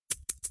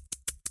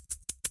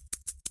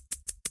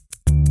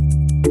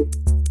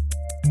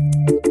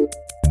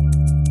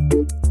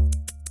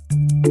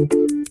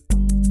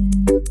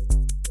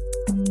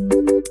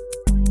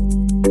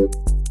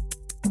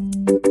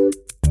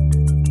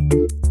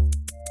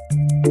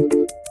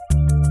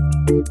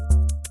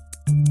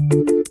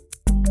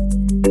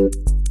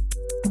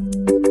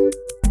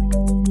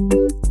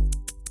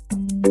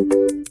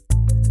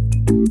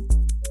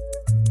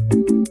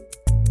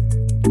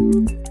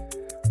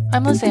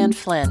is Anne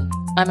Flynn.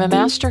 I'm a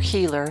master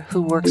healer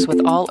who works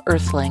with all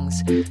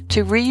earthlings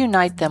to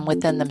reunite them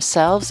within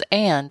themselves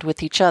and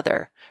with each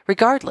other,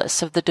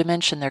 regardless of the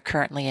dimension they're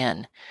currently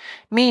in.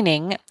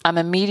 Meaning, I'm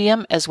a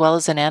medium as well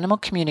as an animal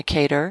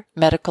communicator,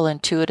 medical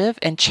intuitive,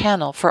 and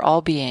channel for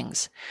all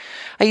beings.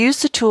 I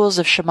use the tools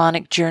of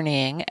shamanic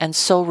journeying and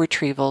soul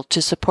retrieval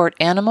to support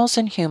animals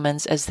and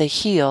humans as they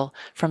heal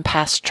from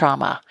past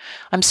trauma.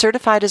 I'm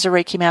certified as a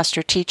Reiki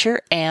Master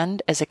Teacher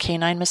and as a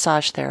canine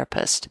massage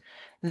therapist.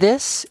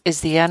 This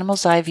is the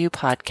Animal's Eye View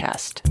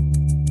podcast.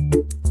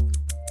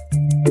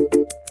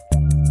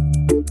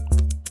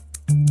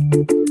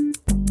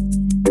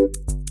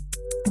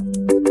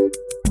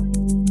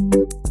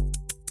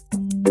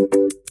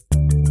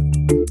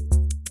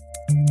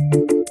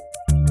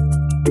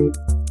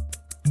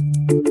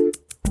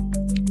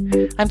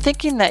 I'm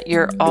thinking that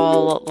you're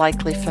all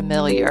likely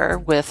familiar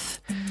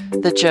with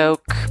the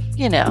joke,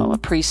 a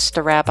priest,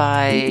 a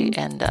rabbi,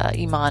 and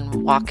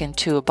imam walk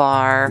into a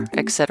bar,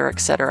 etc.,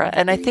 etc.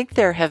 And I think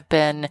there have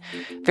been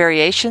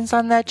variations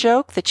on that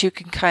joke that you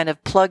can kind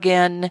of plug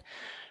in,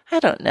 I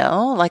don't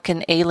know, like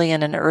an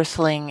alien, an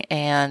earthling,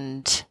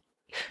 and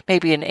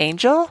maybe an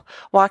angel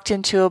walked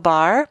into a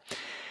bar.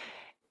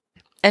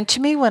 And to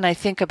me, when I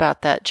think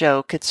about that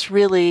joke, it's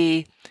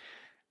really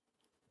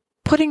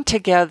putting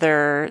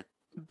together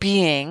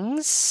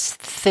beings,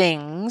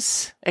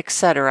 things,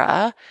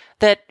 etc.,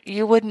 that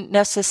you wouldn't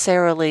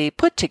necessarily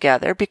put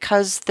together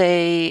because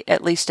they,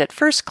 at least at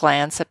first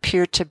glance,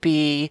 appear to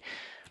be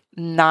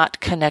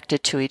not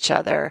connected to each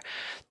other.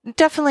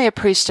 Definitely a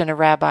priest and a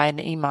rabbi and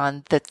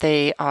imam, that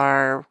they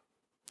are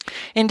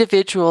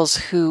individuals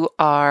who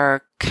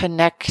are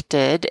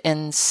connected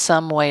in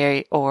some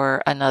way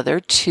or another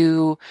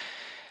to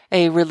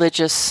a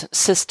religious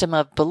system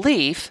of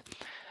belief.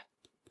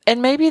 And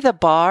maybe the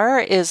bar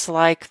is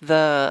like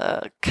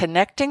the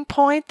connecting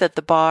point, that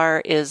the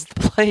bar is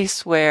the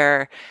place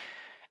where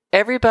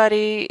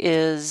everybody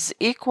is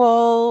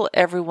equal,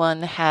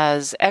 everyone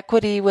has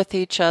equity with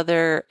each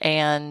other,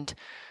 and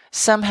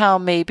somehow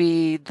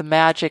maybe the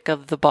magic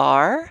of the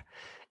bar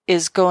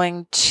is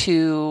going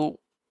to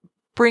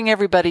bring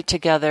everybody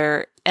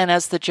together. And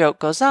as the joke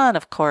goes on,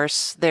 of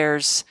course,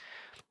 there's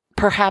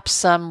perhaps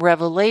some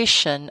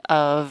revelation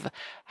of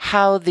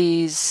how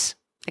these,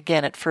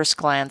 again, at first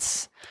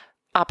glance,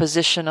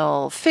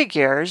 oppositional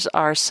figures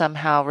are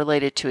somehow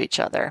related to each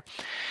other.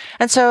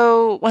 And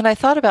so when I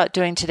thought about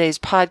doing today's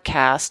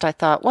podcast, I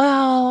thought,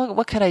 well,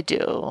 what could I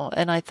do?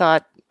 And I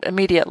thought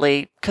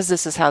immediately, because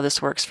this is how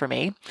this works for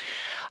me,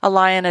 a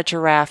lion, a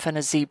giraffe, and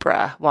a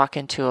zebra walk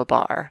into a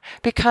bar,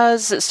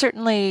 because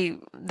certainly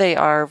they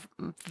are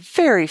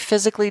very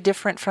physically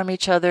different from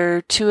each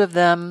other. Two of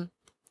them,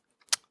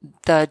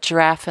 the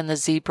giraffe and the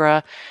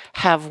zebra,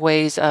 have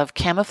ways of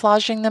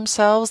camouflaging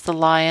themselves. The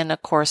lion,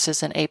 of course,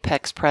 is an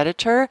apex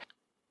predator.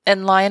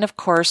 And lion, of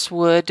course,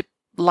 would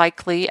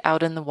likely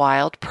out in the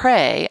wild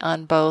prey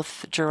on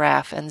both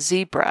giraffe and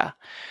zebra.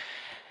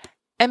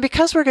 And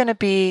because we're going to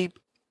be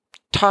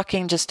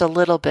talking just a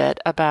little bit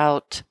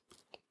about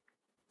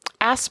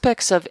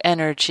aspects of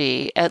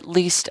energy, at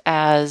least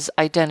as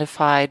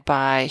identified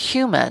by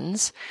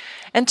humans,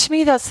 and to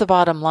me, that's the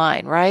bottom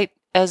line, right?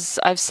 As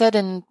I've said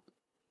in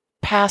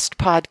past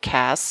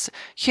podcasts,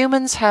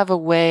 humans have a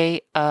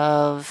way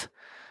of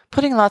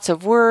putting lots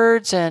of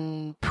words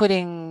and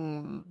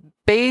putting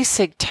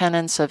basic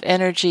tenets of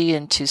energy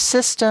into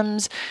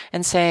systems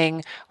and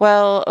saying,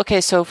 well, okay,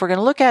 so if we're going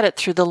to look at it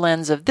through the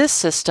lens of this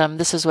system,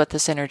 this is what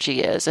this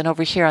energy is. And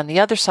over here on the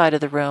other side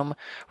of the room,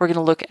 we're going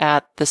to look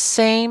at the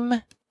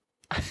same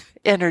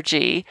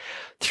energy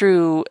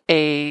through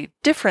a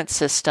different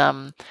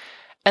system.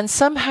 And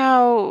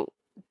somehow,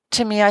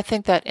 to me, I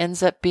think that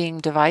ends up being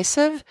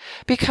divisive,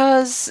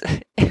 because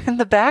in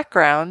the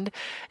background,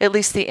 at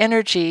least the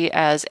energy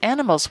as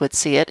animals would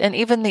see it, and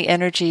even the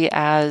energy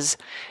as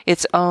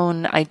its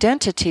own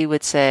identity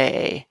would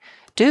say,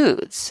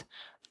 dudes,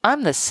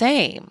 I'm the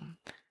same.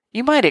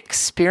 You might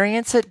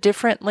experience it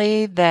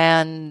differently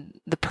than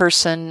the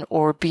person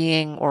or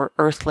being or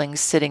earthling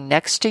sitting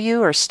next to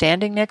you or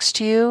standing next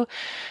to you,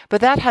 but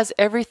that has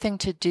everything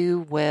to do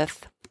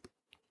with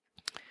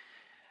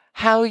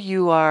how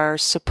you are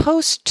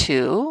supposed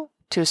to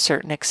a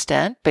certain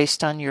extent,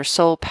 based on your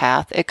soul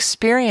path,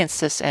 experience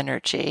this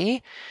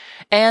energy.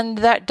 And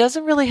that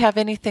doesn't really have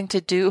anything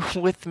to do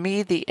with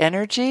me, the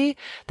energy.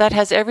 That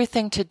has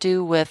everything to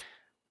do with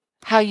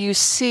how you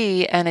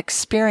see and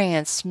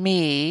experience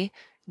me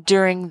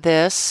during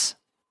this,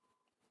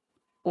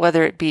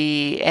 whether it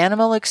be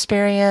animal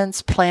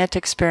experience, plant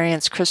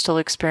experience, crystal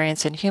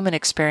experience, and human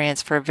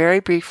experience for a very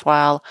brief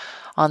while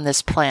on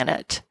this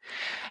planet.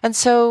 And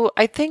so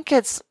I think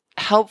it's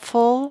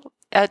helpful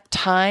at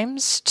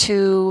times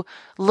to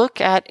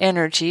look at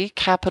energy,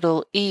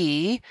 capital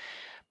E,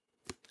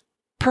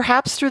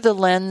 perhaps through the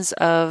lens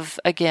of,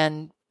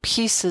 again,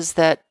 pieces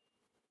that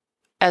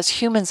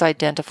as humans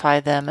identify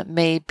them,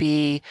 may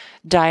be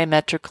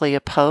diametrically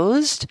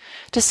opposed,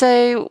 to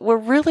say we're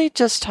really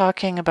just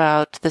talking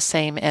about the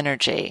same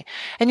energy.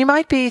 And you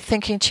might be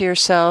thinking to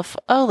yourself,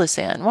 oh,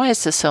 Lizanne, why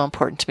is this so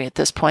important to me at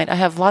this point? I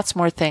have lots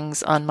more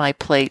things on my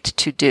plate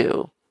to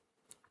do.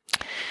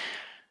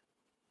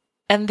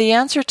 And the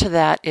answer to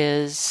that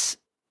is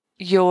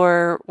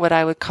your, what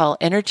I would call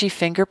energy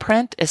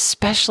fingerprint,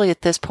 especially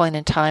at this point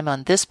in time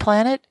on this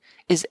planet,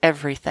 is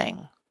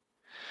everything.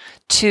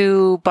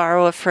 To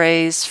borrow a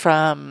phrase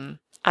from,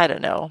 I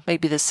don't know,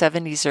 maybe the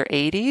 70s or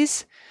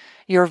 80s,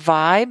 your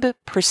vibe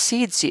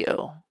precedes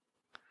you.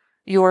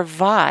 Your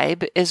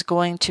vibe is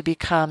going to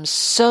become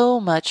so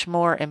much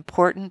more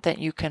important than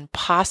you can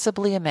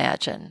possibly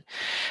imagine.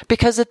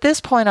 Because at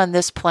this point on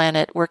this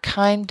planet, we're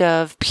kind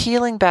of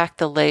peeling back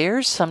the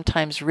layers,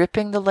 sometimes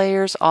ripping the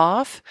layers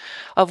off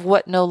of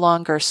what no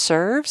longer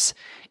serves,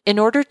 in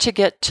order to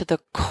get to the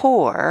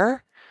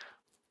core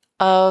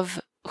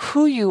of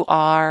who you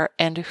are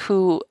and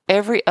who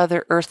every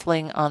other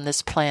earthling on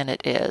this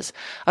planet is,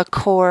 a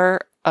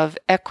core of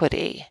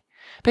equity.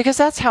 Because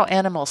that's how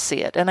animals see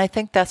it. And I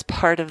think that's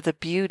part of the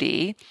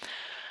beauty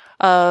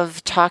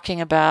of talking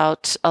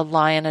about a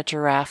lion, a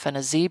giraffe, and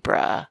a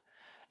zebra.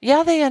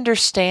 Yeah, they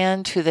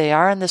understand who they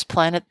are on this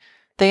planet.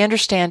 They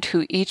understand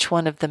who each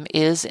one of them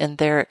is in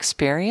their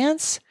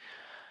experience.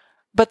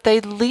 But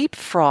they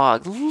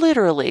leapfrog,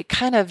 literally,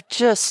 kind of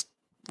just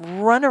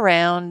run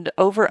around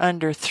over,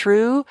 under,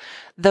 through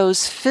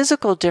those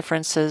physical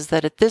differences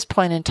that at this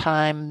point in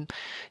time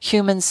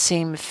humans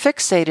seem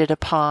fixated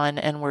upon,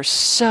 and we're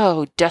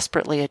so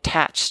desperately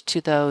attached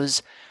to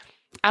those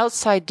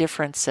outside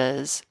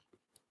differences.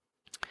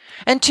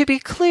 And to be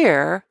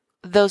clear,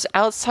 those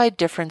outside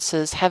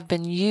differences have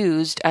been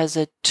used as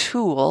a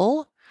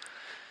tool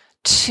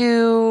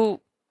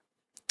to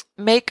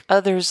make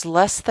others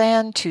less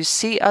than, to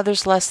see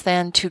others less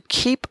than, to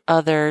keep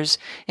others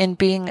in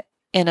being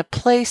in a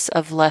place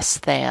of less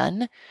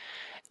than.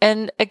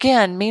 And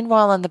again,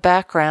 meanwhile, in the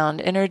background,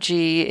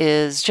 energy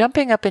is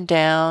jumping up and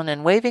down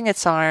and waving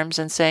its arms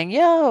and saying,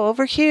 yo,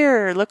 over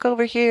here, look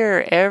over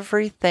here.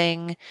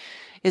 Everything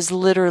is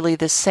literally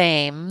the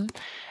same.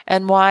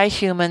 And why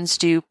humans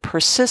do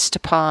persist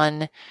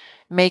upon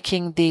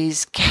making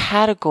these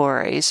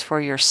categories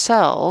for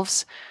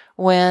yourselves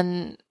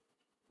when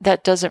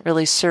that doesn't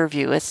really serve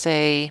you. It's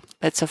a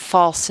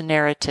false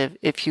narrative,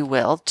 if you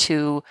will,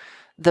 to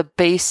the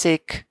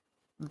basic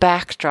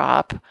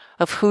backdrop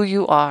of who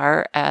you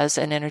are as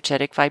an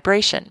energetic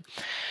vibration.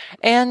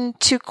 And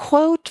to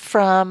quote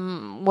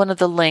from one of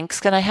the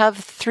links, and I have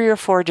 3 or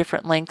 4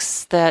 different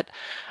links that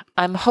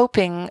I'm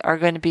hoping are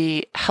going to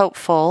be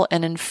helpful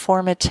and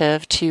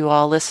informative to you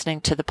all listening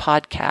to the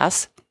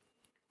podcast.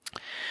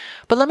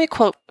 But let me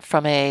quote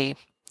from a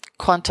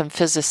quantum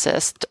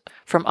physicist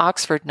from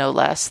Oxford, no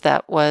less,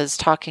 that was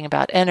talking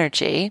about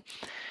energy.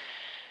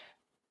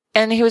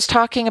 And he was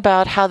talking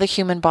about how the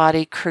human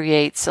body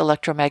creates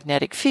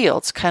electromagnetic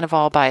fields, kind of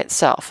all by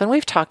itself. And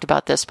we've talked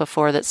about this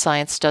before, that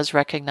science does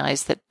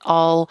recognize that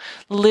all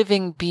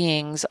living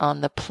beings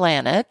on the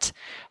planet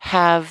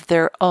have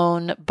their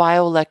own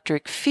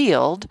bioelectric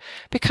field,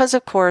 because,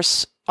 of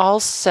course, all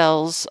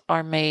cells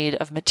are made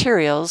of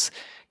materials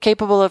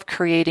capable of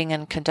creating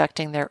and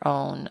conducting their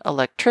own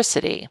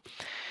electricity.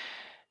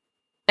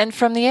 And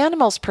from the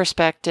animal's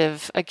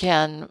perspective,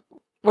 again,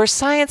 where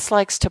science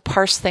likes to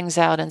parse things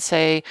out and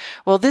say,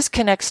 well, this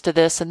connects to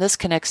this and this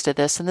connects to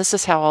this, and this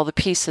is how all the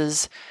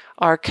pieces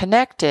are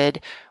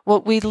connected,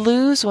 what we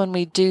lose when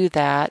we do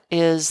that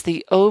is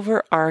the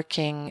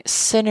overarching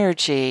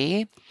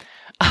synergy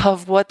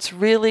of what's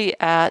really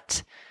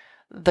at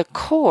the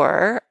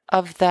core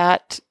of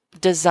that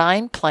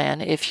design plan,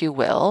 if you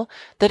will,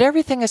 that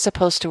everything is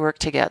supposed to work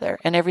together,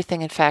 and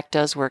everything in fact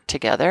does work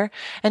together.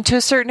 And to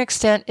a certain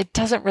extent, it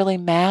doesn't really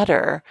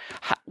matter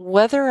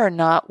whether or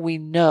not we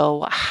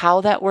know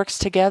how that works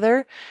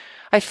together.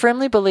 I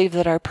firmly believe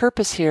that our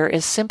purpose here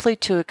is simply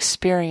to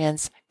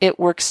experience it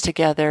works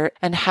together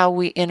and how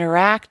we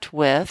interact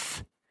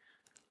with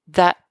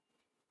that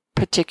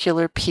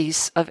particular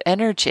piece of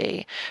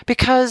energy,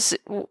 because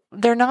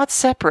they're not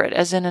separate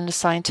as in a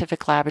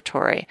scientific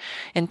laboratory.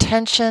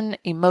 Intention,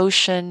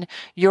 emotion,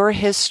 your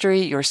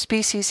history, your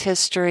species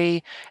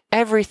history,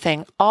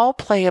 everything all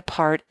play a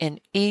part in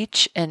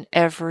each and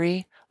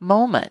every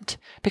moment,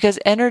 because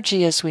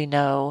energy, as we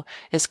know,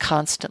 is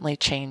constantly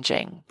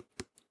changing.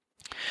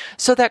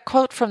 So that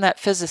quote from that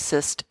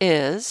physicist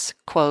is,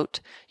 quote,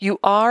 "You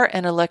are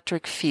an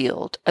electric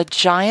field, a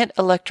giant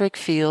electric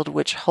field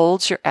which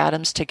holds your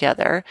atoms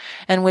together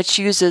and which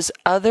uses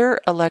other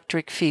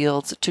electric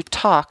fields to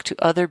talk to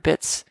other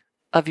bits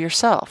of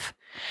yourself.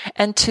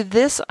 And to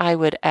this I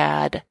would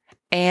add,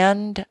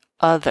 and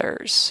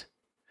others."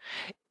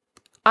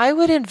 I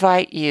would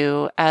invite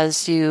you,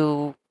 as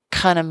you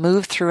kind of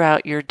move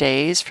throughout your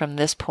days from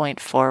this point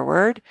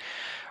forward,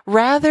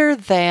 rather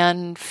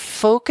than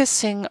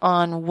focusing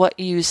on what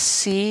you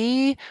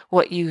see,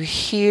 what you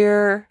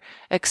hear,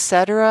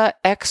 etc.,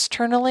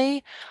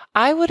 externally,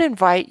 I would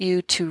invite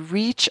you to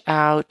reach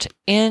out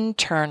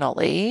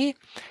internally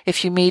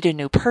if you meet a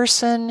new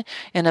person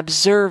in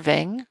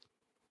observing,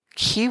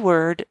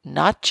 keyword,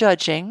 not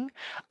judging,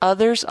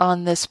 others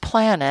on this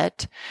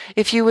planet.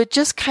 If you would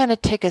just kind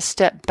of take a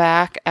step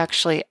back,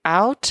 actually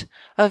out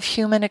of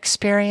human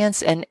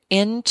experience and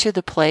into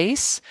the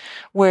place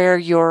where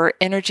your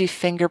energy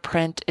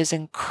fingerprint is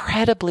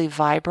incredibly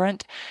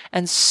vibrant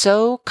and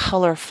so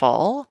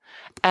colorful,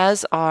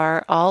 as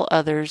are all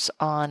others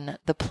on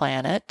the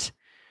planet,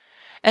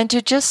 and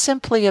to just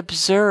simply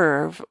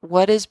observe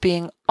what is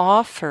being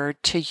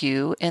offered to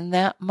you in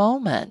that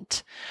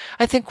moment.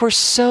 I think we're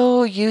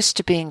so used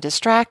to being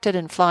distracted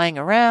and flying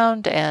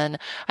around, and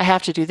I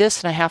have to do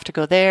this and I have to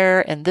go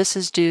there, and this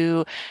is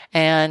due,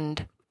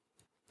 and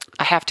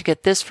I have to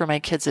get this for my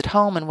kids at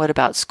home, and what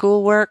about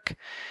schoolwork?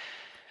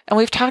 And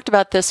we've talked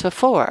about this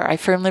before. I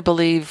firmly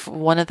believe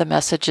one of the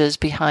messages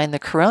behind the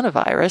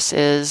coronavirus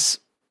is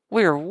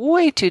we're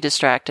way too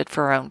distracted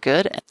for our own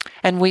good,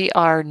 and we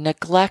are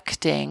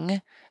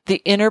neglecting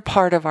the inner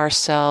part of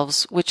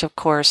ourselves, which of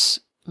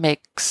course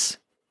makes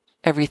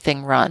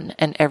everything run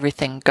and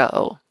everything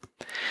go.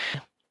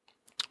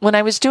 When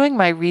I was doing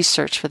my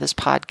research for this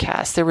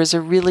podcast, there was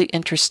a really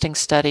interesting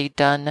study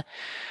done.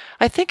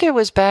 I think it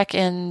was back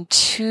in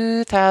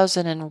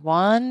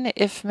 2001,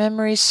 if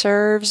memory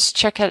serves.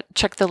 Check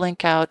the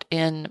link out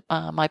in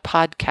my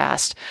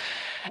podcast.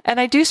 And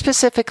I do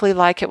specifically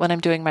like it when I'm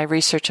doing my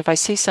research. If I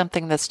see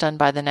something that's done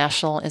by the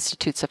National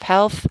Institutes of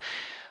Health,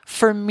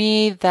 for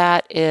me,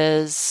 that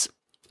is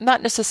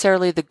not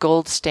necessarily the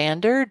gold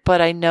standard,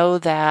 but I know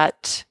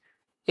that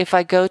if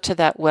I go to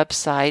that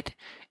website,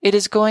 it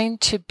is going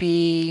to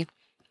be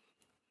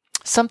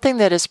something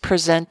that is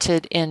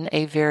presented in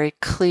a very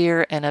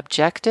clear and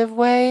objective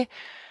way.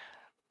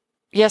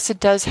 Yes, it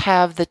does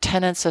have the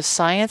tenets of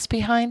science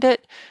behind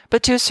it,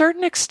 but to a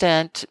certain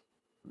extent,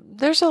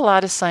 there's a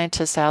lot of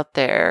scientists out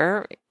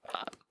there,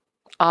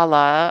 a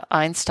la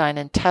Einstein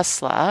and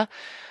Tesla,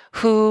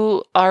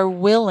 who are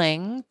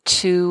willing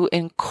to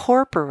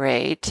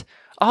incorporate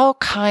all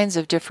kinds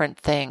of different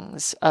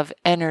things of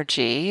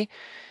energy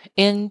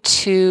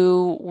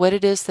into what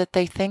it is that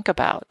they think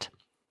about.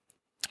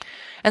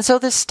 And so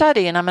this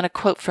study, and I'm going to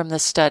quote from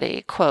this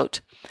study,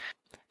 quote,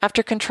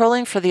 "After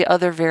controlling for the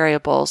other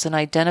variables and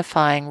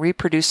identifying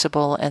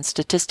reproducible and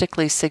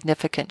statistically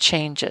significant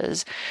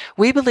changes,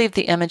 we believe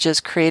the images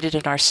created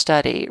in our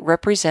study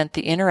represent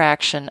the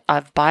interaction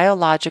of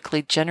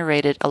biologically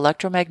generated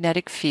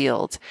electromagnetic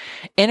fields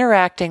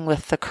interacting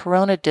with the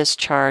corona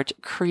discharge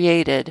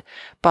created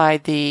by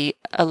the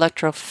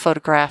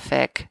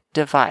electrophotographic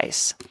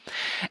device."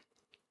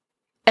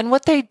 And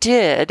what they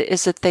did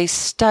is that they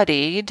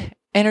studied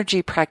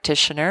energy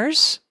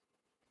practitioners,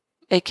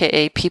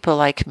 aka people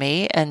like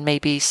me and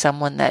maybe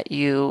someone that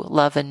you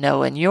love and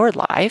know in your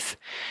life.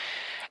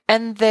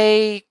 And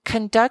they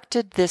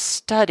conducted this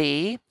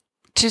study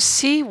to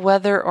see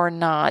whether or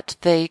not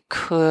they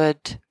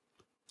could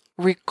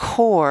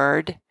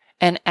record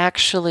and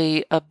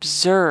actually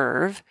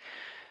observe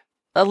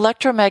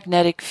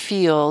electromagnetic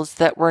fields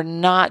that were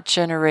not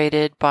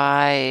generated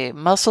by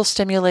muscle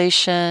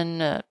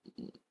stimulation,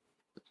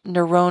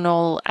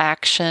 neuronal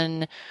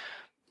action,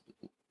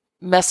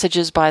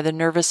 messages by the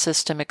nervous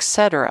system,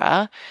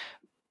 etc.,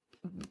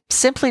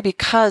 simply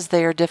because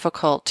they are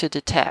difficult to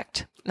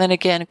detect. And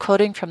again,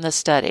 quoting from the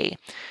study,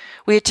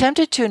 "We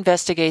attempted to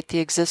investigate the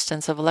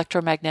existence of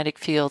electromagnetic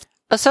fields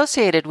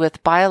associated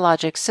with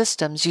biologic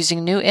systems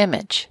using new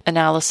image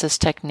analysis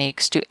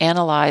techniques to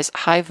analyze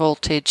high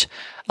voltage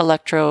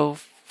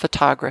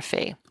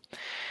electrophotography."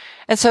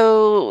 And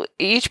so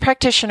each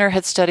practitioner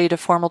had studied a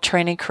formal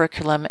training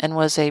curriculum and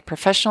was a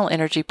professional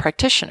energy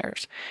practitioner.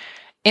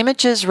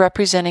 Images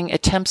representing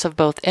attempts of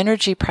both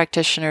energy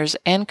practitioners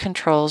and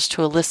controls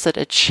to elicit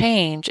a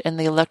change in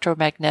the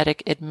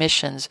electromagnetic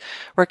emissions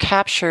were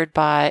captured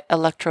by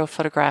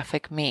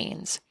electrophotographic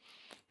means.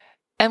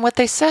 And what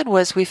they said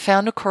was, "We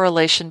found a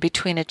correlation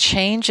between a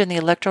change in the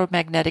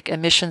electromagnetic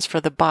emissions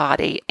for the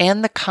body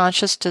and the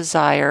conscious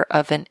desire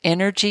of an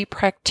energy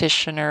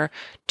practitioner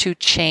to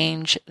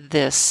change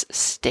this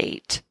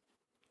state."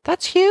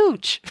 That's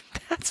huge.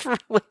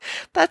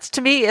 That's to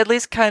me at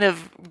least kind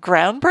of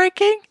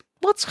groundbreaking.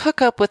 Let's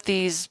hook up with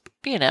these,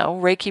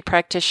 Reiki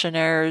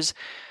practitioners,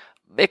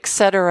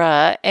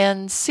 etc.,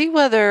 and see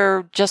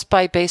whether just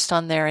based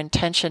on their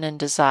intention and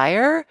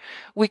desire,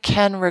 we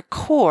can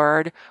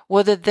record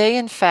whether they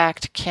in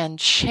fact can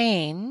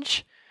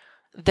change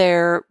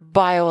their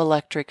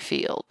bioelectric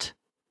field.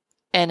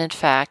 And in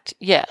fact,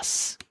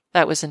 yes,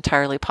 that was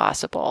entirely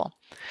possible.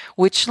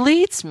 Which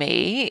leads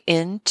me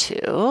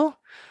into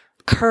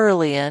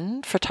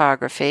Kirlian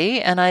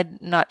photography, and I'm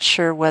not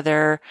sure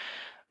whether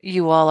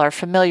you all are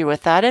familiar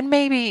with that, and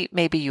maybe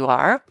you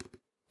are.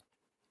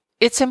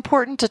 It's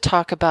important to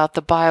talk about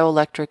the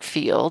bioelectric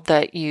field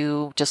that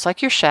you, just like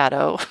your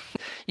shadow,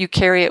 you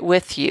carry it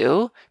with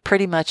you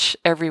pretty much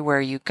everywhere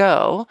you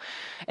go.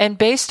 And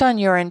based on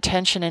your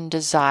intention and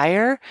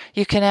desire,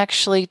 you can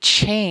actually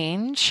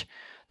change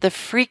the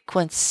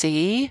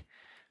frequency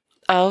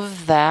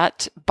of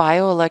that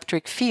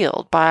bioelectric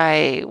field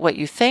by what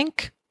you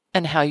think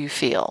and how you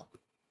feel.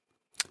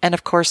 And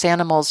of course,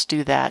 animals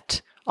do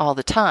that all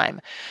the time.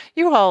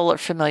 You all are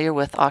familiar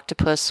with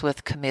octopus,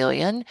 with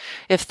chameleon.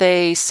 If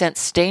they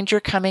sense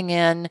danger coming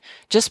in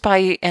just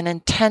by an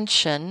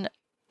intention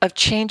of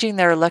changing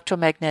their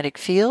electromagnetic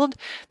field,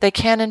 they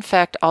can in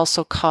fact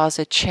also cause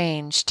a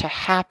change to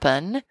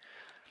happen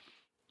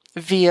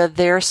via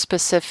their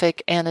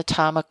specific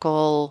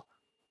anatomical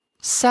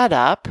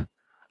setup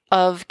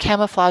of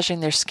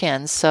camouflaging their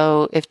skin.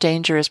 So if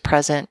danger is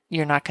present,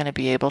 you're not going to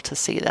be able to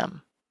see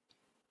them.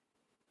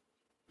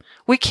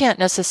 We can't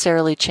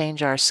necessarily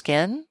change our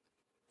skin,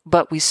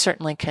 but we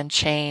certainly can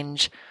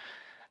change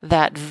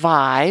that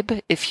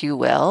vibe, if you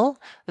will,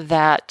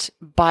 that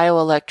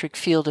bioelectric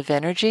field of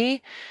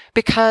energy,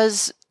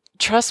 because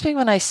trust me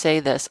when I say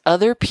this,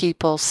 other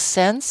people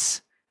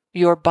sense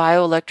your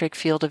bioelectric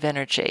field of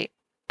energy.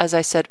 As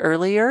I said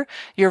earlier,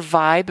 your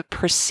vibe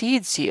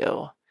precedes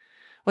you.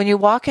 When you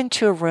walk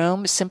into a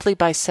room simply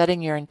by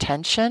setting your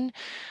intention,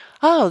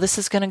 oh, this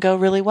is going to go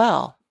really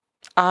well.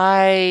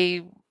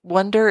 I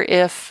wonder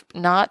if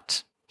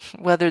not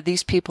whether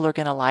these people are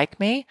going to like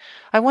me.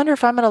 I wonder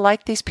if I'm going to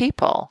like these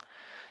people.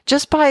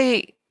 Just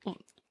by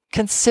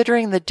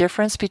considering the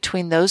difference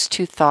between those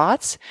two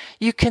thoughts,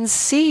 you can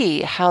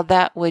see how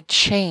that would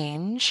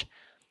change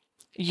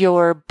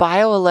your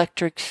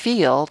bioelectric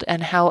field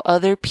and how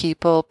other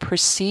people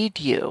perceive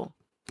you.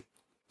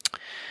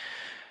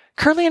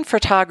 Kirlian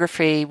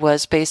photography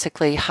was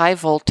basically high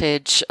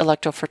voltage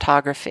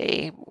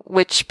electrophotography,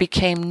 which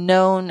became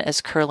known as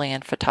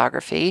Kirlian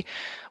photography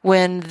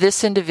when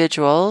this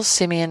individual,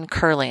 Simeon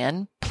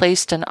Kirlian,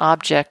 placed an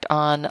object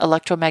on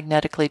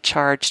electromagnetically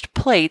charged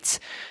plates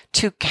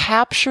to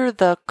capture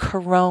the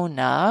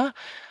corona,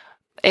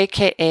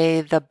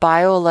 aka the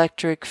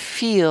bioelectric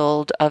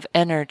field of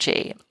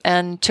energy.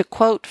 And to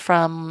quote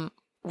from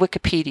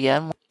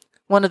Wikipedia,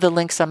 one of the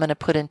links I'm going to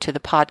put into the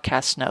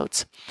podcast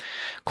notes,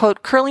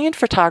 quote, Kirlian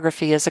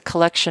photography is a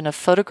collection of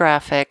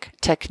photographic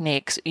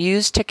techniques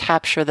used to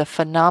capture the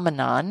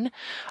phenomenon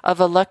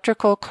of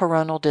electrical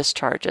coronal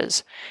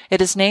discharges.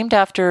 It is named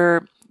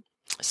after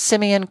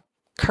Simeon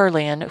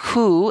Kirlian,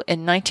 who,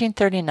 in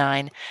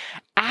 1939,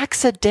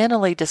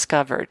 accidentally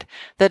discovered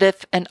that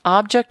if an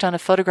object on a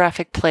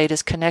photographic plate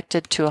is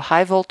connected to a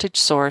high voltage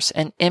source,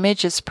 an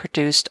image is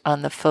produced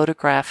on the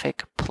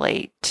photographic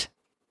plate.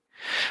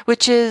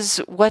 Which is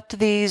what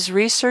these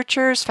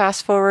researchers,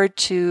 fast forward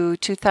to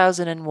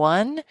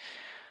 2001,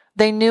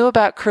 they knew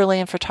about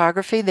Kirlian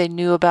photography. They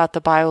knew about the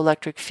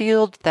bioelectric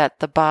field that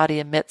the body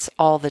emits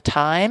all the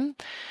time.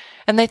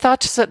 And they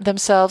thought to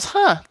themselves,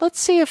 let's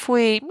see if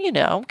we,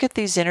 get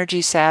these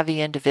energy savvy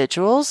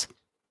individuals,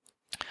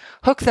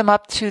 hook them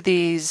up to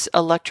these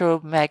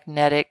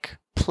electromagnetic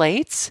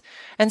plates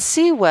and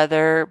see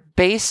whether,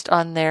 based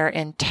on their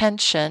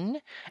intention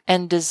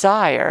and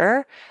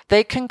desire,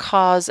 they can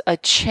cause a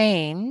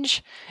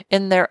change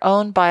in their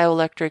own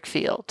bioelectric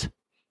field.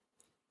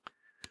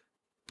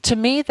 To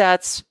me,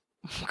 that's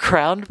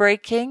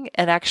groundbreaking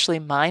and actually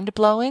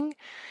mind-blowing,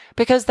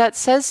 because that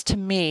says to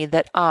me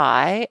that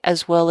I,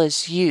 as well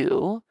as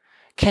you,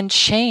 can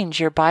change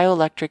your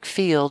bioelectric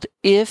field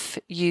if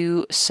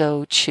you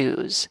so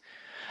choose.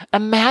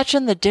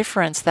 Imagine the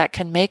difference that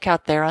can make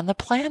out there on the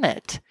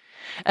planet.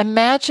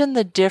 Imagine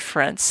the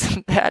difference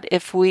that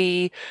if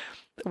we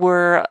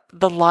were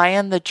the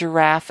lion, the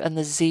giraffe, and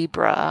the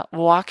zebra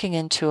walking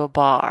into a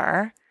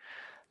bar,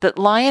 that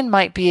lion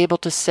might be able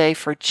to say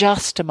for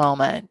just a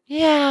moment,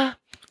 yeah,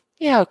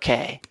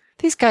 okay,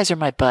 these guys are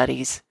my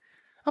buddies.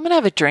 I'm going to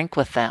have a drink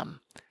with them.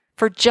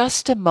 For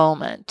just a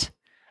moment,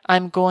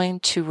 I'm going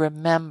to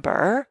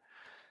remember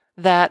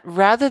that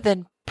rather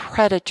than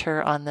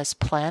predator on this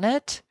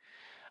planet,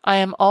 I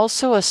am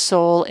also a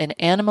soul in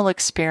animal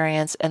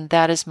experience, and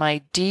that is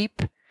my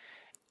deep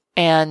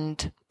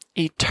and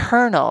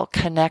eternal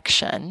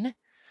connection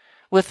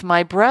with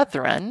my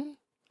brethren,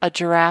 a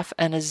giraffe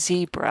and a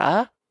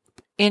zebra,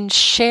 in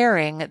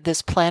sharing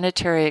this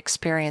planetary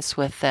experience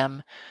with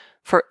them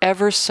for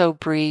ever so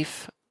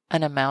brief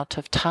an amount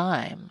of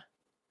time.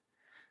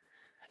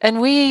 And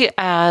we,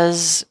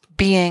 as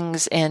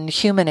beings in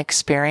human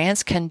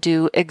experience, can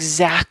do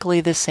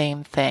exactly the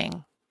same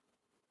thing.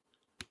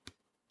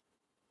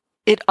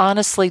 It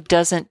honestly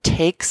doesn't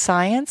take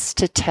science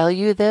to tell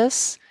you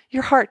this.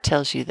 Your heart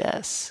tells you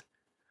this.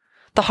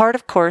 The heart,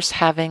 of course,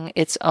 having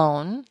its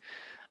own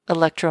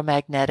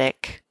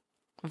electromagnetic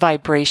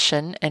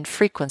vibration and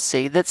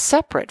frequency that's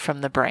separate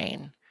from the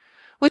brain,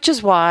 which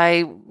is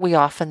why we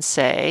often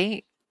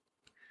say,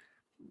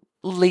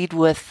 lead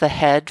with the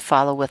head,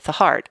 follow with the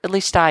heart. At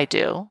least I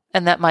do.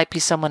 And that might be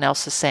someone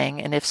else's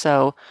saying. And if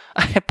so,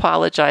 I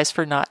apologize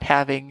for not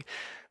having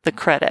the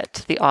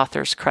credit, the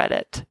author's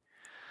credit.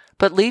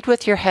 But lead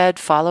with your head,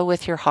 follow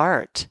with your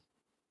heart.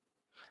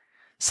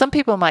 Some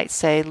people might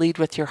say, lead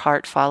with your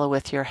heart, follow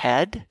with your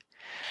head.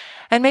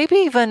 And maybe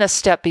even a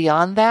step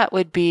beyond that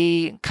would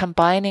be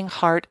combining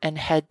heart and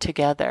head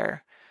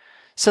together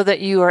so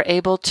that you are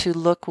able to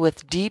look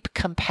with deep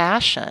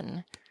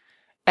compassion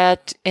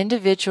at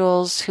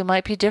individuals who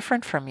might be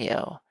different from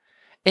you,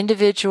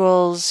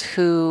 individuals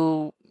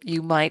who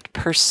you might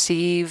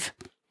perceive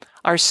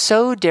are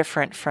so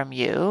different from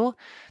you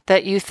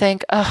that you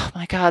think, oh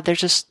my God, there's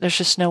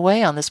just no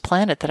way on this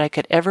planet that I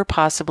could ever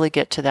possibly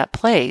get to that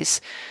place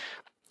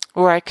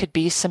where I could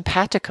be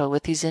simpatico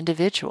with these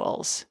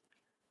individuals.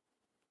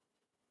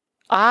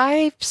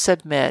 I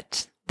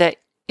submit that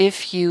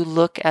if you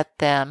look at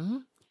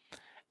them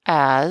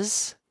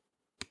as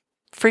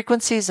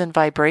frequencies and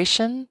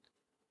vibration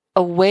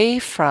away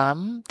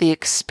from the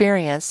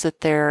experience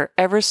that they're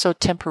ever so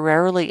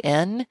temporarily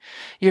in,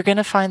 you're going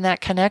to find that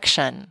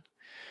connection.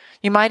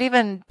 You might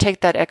even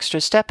take that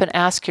extra step and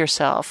ask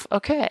yourself,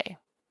 okay,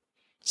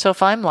 so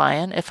if I'm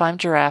lion, if I'm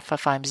giraffe,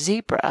 if I'm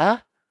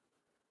zebra,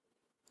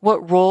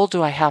 what role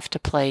do I have to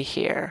play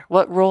here?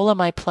 What role am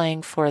I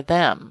playing for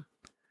them?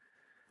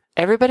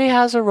 Everybody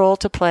has a role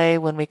to play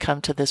when we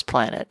come to this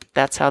planet.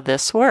 That's how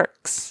this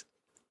works.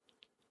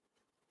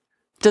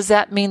 Does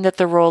that mean that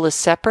the role is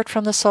separate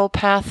from the soul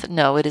path?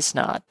 No, it is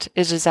not.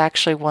 It is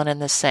actually one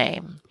and the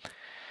same.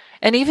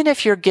 And even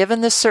if you're given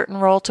this certain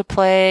role to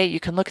play, you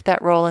can look at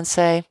that role and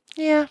say,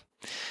 yeah,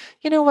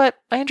 you know what?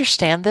 I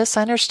understand this.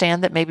 I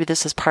understand that maybe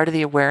this is part of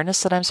the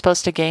awareness that I'm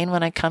supposed to gain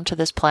when I come to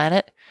this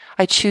planet.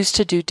 I choose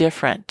to do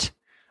different.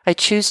 I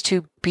choose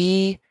to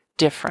be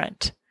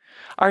different.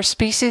 Our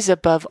species,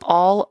 above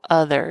all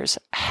others,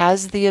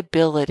 has the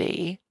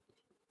ability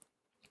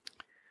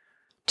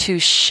to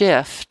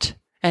shift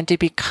and to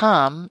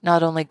become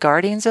not only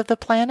guardians of the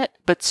planet,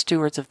 but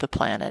stewards of the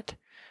planet,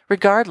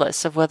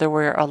 regardless of whether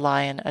we're a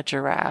lion, a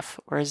giraffe,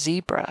 or a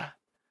zebra.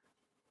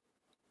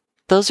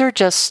 Those are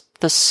just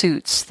the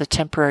suits, the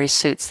temporary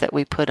suits that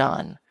we put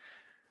on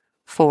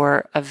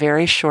for a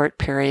very short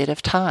period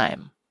of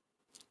time.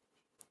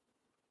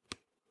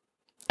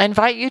 I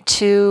invite you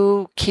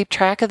to keep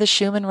track of the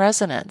Schumann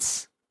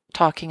resonance,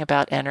 talking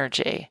about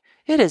energy.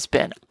 It has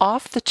been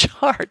off the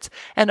charts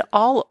and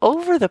all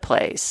over the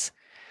place.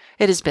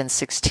 It has been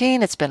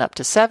 16, it's been up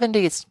to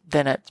 70,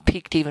 then it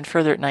peaked even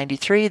further at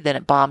 93, then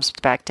it bombs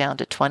back down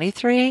to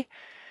 23.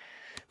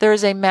 There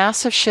is a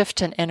massive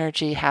shift in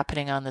energy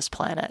happening on this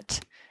planet.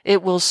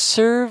 It will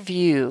serve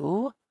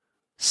you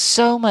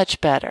so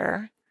much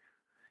better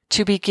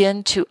to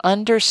begin to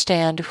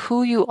understand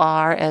who you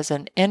are as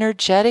an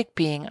energetic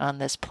being on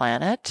this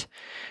planet,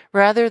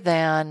 rather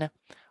than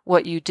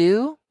what you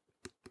do,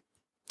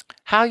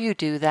 how you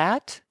do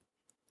that,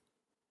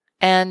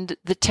 and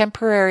the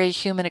temporary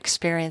human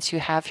experience you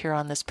have here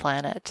on this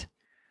planet.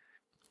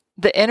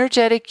 The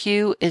energetic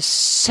you is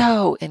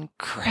so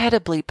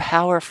incredibly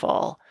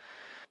powerful.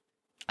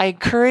 I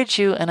encourage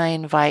you and I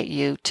invite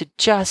you to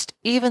just,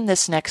 even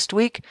this next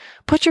week,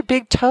 put your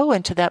big toe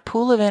into that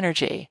pool of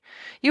energy.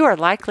 You are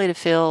likely to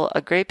feel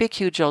a great big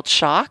huge old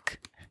shock,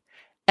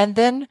 and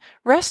then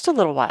rest a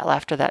little while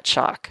after that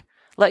shock.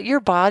 Let your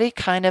body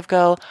kind of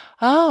go,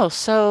 oh,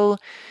 so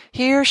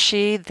he or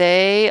she,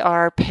 they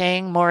are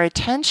paying more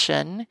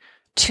attention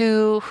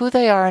to who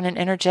they are on an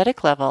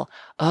energetic level.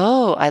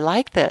 Oh, I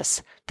like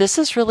this. This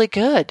is really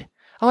good.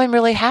 Oh, I'm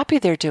really happy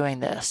they're doing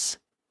this.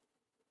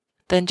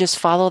 Then just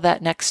follow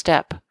that next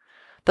step.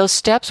 Those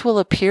steps will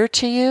appear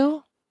to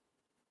you,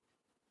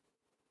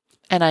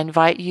 and I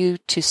invite you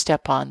to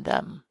step on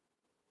them.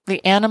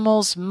 The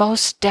animals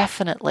most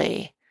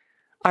definitely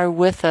are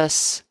with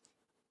us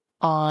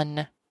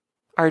on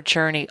our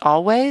journey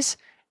always,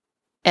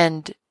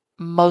 and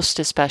most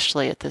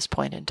especially at this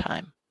point in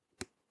time.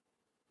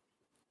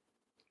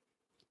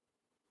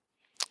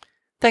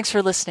 Thanks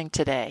for listening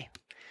today.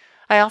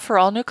 I offer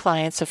all new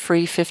clients a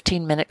free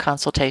 15-minute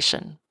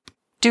consultation.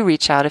 Do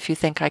reach out if you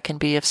think I can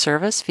be of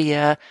service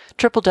via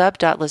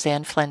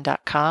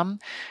www.lizanneflynn.com.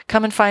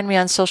 Come and find me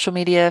on social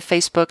media,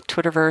 Facebook,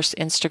 Twitterverse,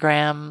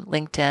 Instagram,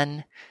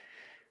 LinkedIn.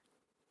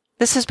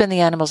 This has been the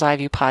Animal's Eye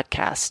View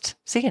podcast.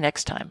 See you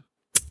next time.